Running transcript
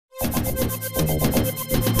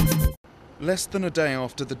Less than a day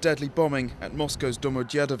after the deadly bombing at Moscow's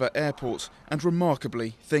Domodedово airport, and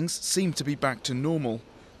remarkably, things seem to be back to normal.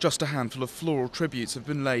 Just a handful of floral tributes have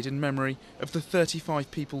been laid in memory of the 35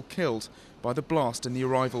 people killed by the blast in the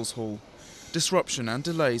arrivals hall. Disruption and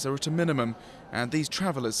delays are at a minimum, and these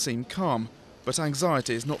travellers seem calm, but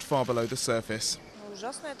anxiety is not far below the surface.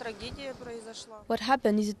 What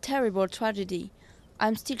happened is a terrible tragedy.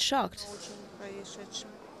 I'm still shocked.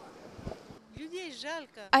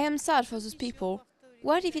 I am sad for those people.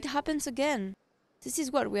 What if it happens again? This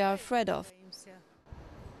is what we are afraid of.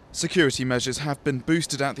 Security measures have been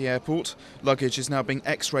boosted at the airport. Luggage is now being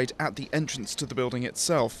x-rayed at the entrance to the building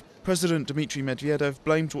itself. President Dmitry Medvedev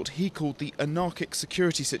blamed what he called the anarchic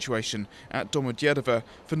security situation at Domodedово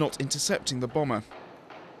for not intercepting the bomber.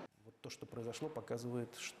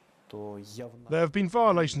 There have been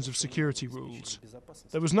violations of security rules.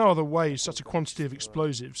 There was no other way such a quantity of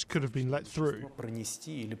explosives could have been let through.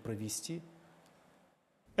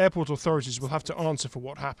 Airport authorities will have to answer for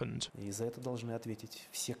what happened.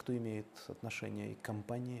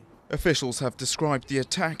 Officials have described the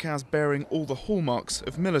attack as bearing all the hallmarks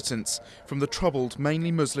of militants from the troubled,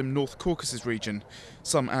 mainly Muslim North Caucasus region.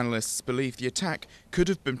 Some analysts believe the attack could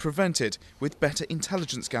have been prevented with better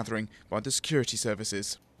intelligence gathering by the security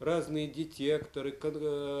services.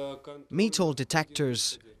 Metal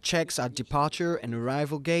detectors, checks at departure and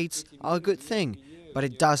arrival gates are a good thing, but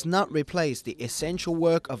it does not replace the essential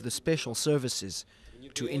work of the special services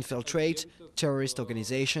to infiltrate terrorist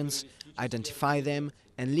organizations, identify them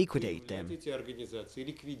and liquidate them.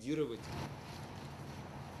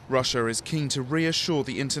 Russia is keen to reassure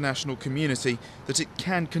the international community that it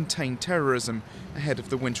can contain terrorism ahead of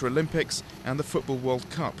the Winter Olympics and the Football World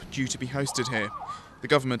Cup due to be hosted here. The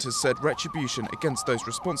government has said retribution against those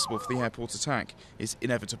responsible for the airport attack is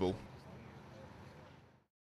inevitable.